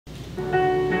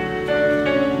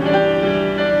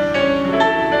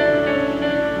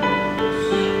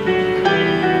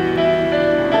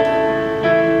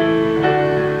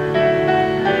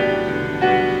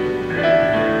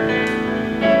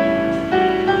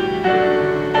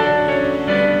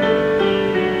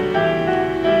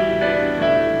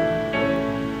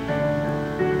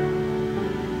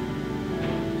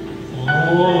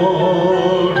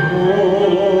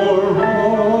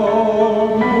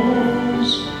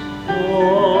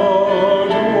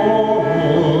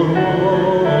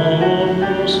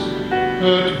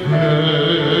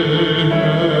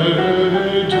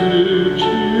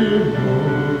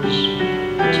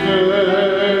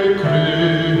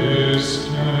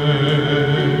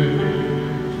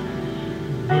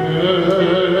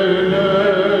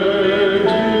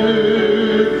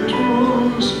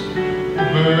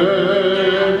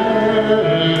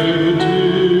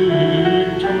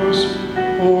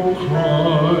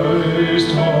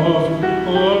taste of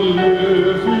a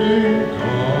living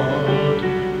God,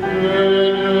 benedictus.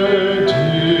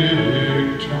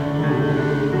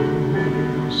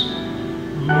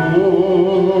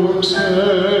 Lux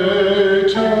aeterna,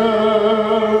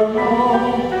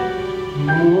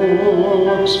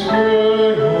 lux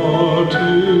beatissime,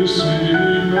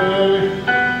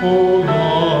 O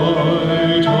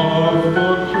light of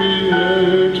the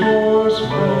Creator's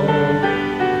love,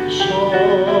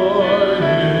 shine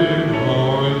in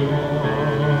our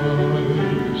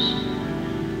lives.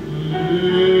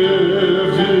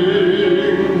 Living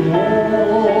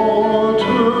water,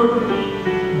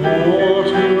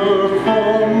 water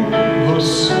from the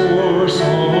source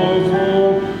of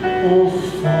all, O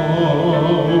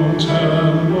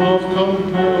fountain of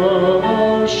compassion,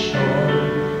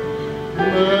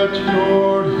 let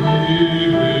your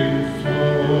healing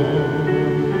flow.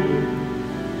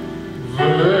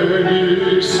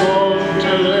 Veni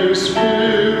Sancte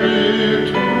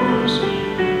Spiritus,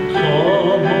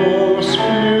 come, O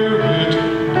Spirit,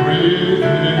 breathe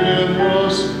in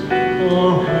us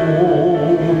our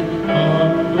hope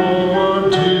and our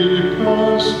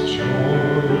deepest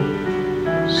joy.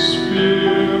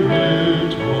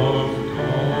 Spirit of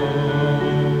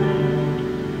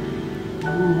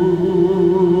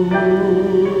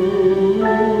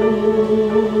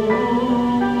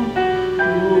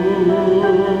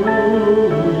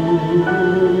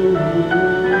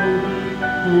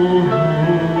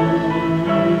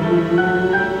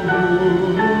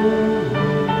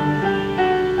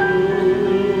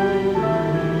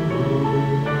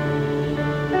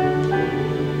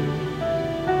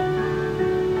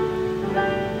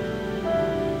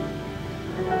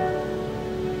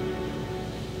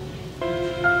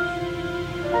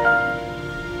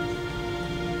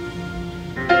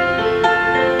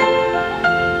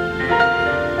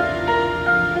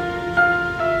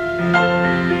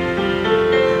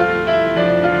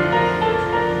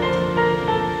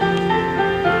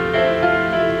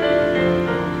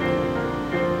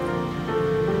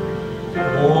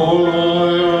All I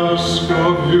ask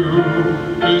of you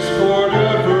is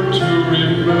forever to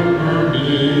remember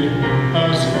me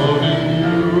as loving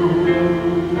you.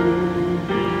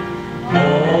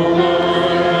 All I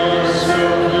ask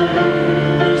of you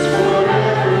is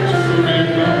forever to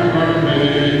remember me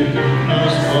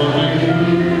as loving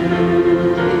you.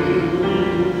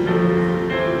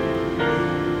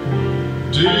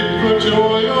 Deep the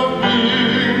joy of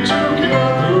being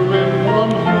together in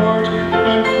one heart,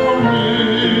 and for me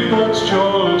that's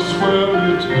just where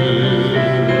it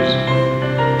is.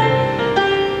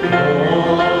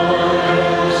 All I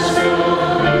ask of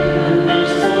you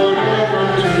is forever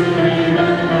to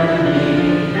remember me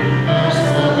as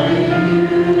loving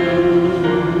you.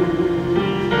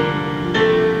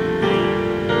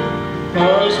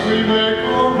 As we make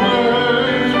our way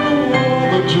through all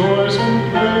the joys and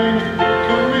pain,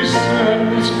 can we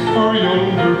sense our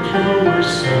younger, purer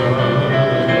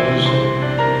selves?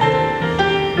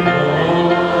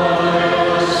 All I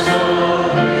ask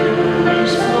of you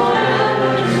is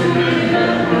forever to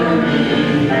remember me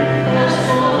as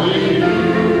loving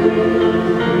you.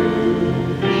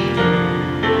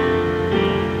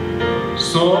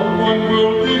 Someone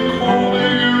will be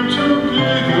calling you to be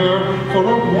there for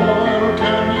a while.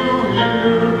 Can you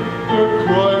hear their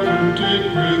cry from deep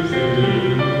within?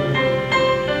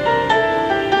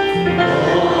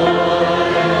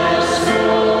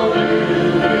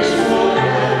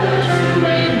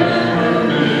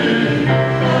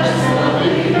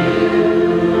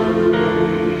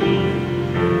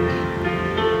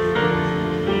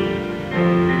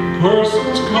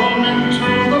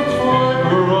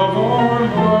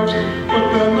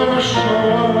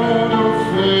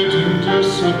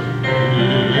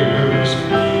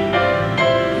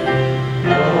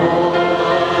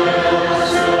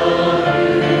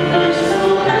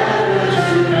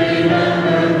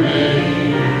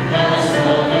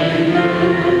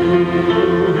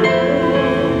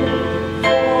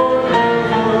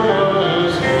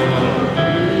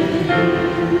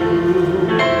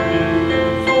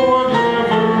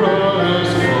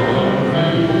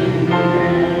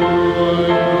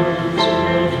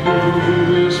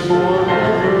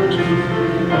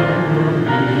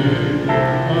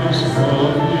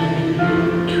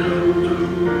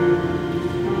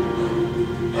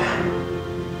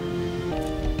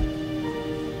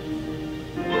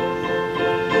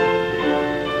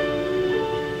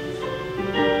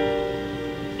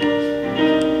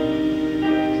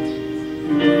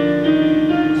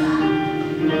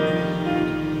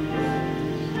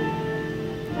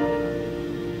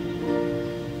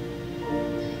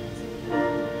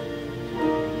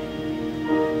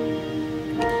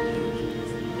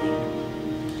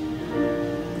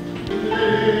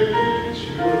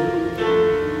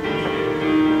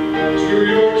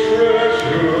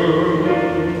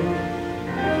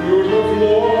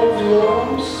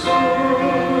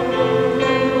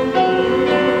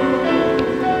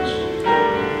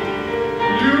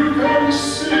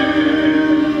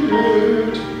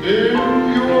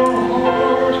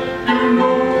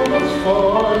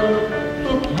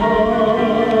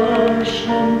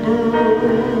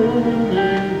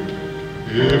 blooming.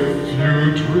 If you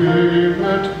dream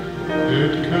it,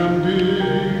 it can be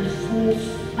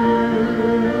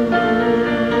fulfilled.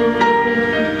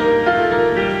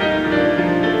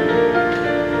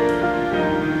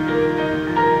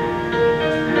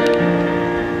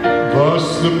 Thus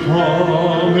the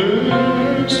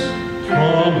promise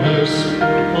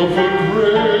of a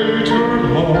greater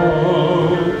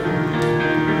love,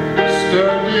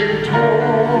 standing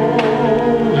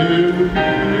tall in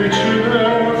each and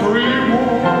every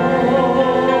one.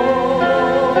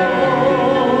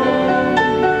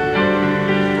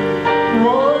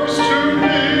 Rise to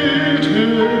meet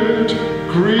it,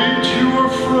 greet your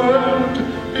friend,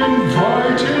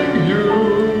 inviting you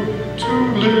to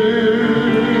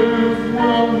live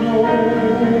well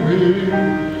knowing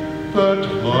that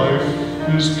life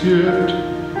is gift.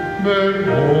 May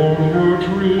all your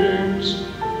dreams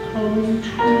come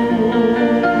true.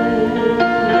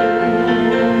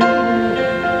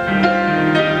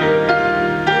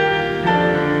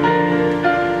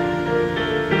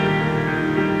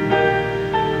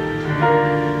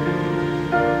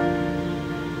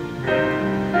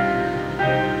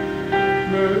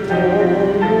 May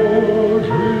all your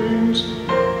dreams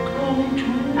come true.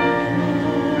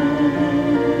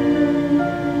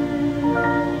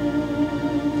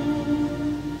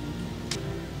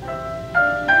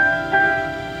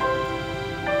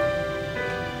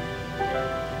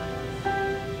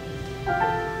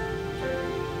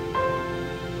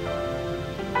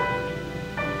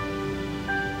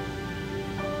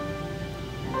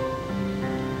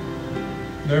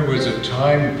 There was a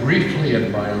time briefly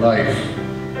in my life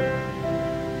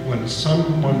when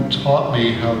someone taught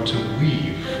me how to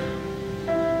weave,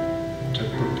 to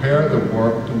prepare the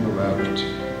warp and the weft.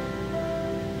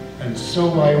 And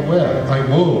so I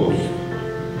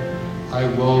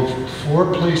wove 4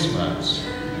 placemats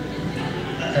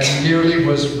and nearly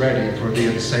was ready for the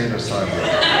insane asylum.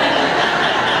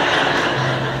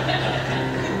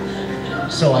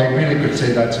 So I really could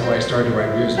say that's how I started to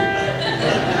write music.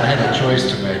 I had a choice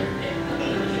to make.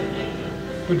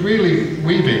 But really,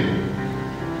 weaving,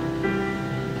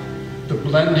 the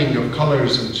blending of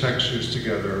colors and textures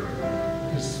together,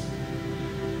 is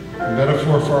a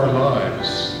metaphor for our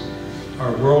lives.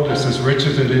 Our world is as rich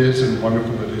as it is and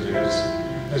wonderful as it is,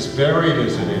 as varied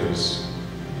as it is,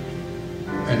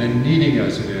 and in needing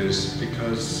as it is,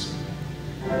 because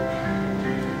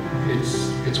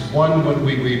it's one when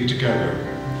we weave together.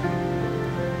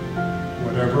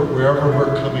 Wherever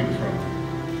we're coming from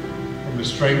a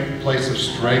place of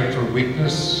strength or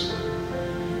weakness,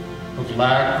 of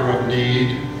lack or of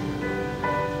need,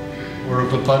 or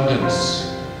of abundance,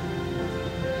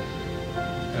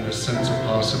 and a sense of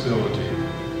possibility.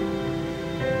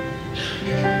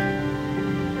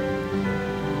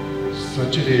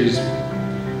 Such it is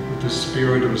with the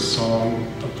spirit of a song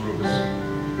of Ruth.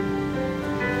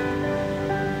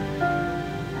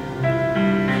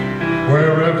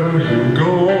 Wherever you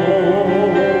go,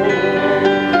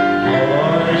 I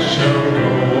shall go.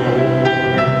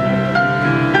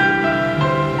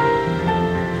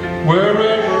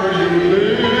 Wherever you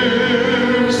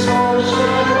live, so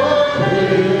shall I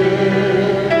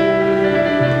live.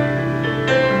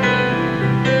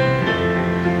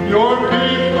 Your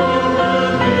people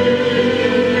will be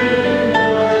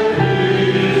my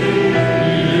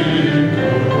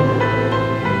people,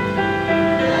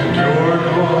 and your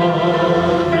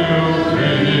God will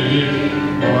be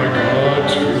my God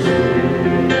too.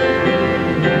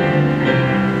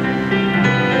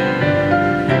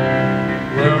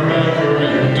 Wherever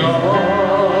you die,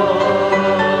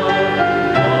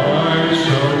 I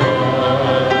shall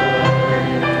die,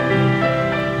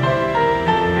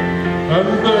 and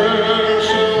there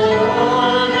shall I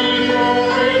be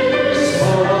going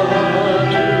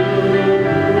beside you.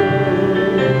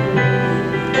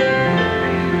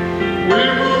 We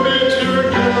will be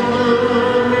together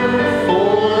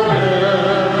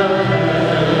forever,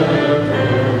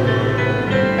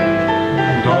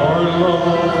 and our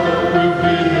love will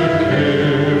be the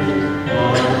gift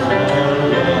of our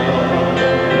life.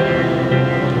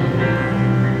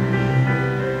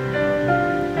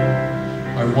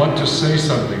 I want to say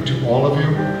something to all of you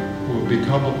who have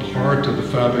become a part of the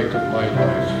fabric of my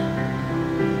life.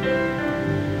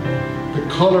 The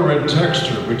color and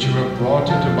texture which you have brought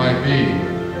into my being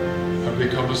have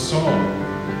become a song,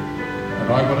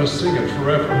 and I want to sing it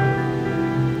forever.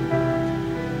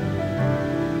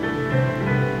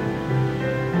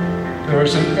 There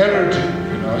is an energy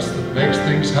in us that makes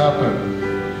things happen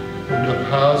when the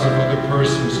paths of other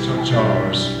persons touch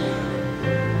ours,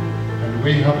 and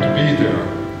we have to be there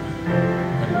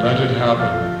and let it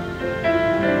happen.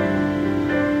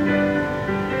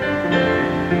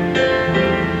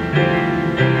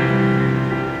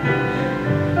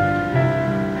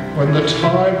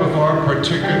 time of our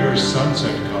particular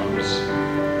sunset comes,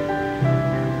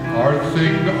 our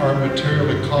thing, our material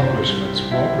accomplishments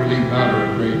won't really matter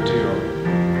a great deal.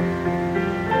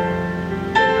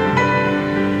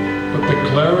 But the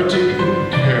clarity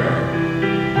and care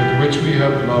with which we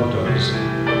have loved us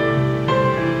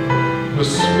will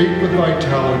speak with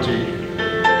vitality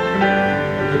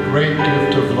of the great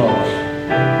gift of love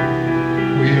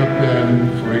we have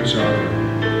been for each other.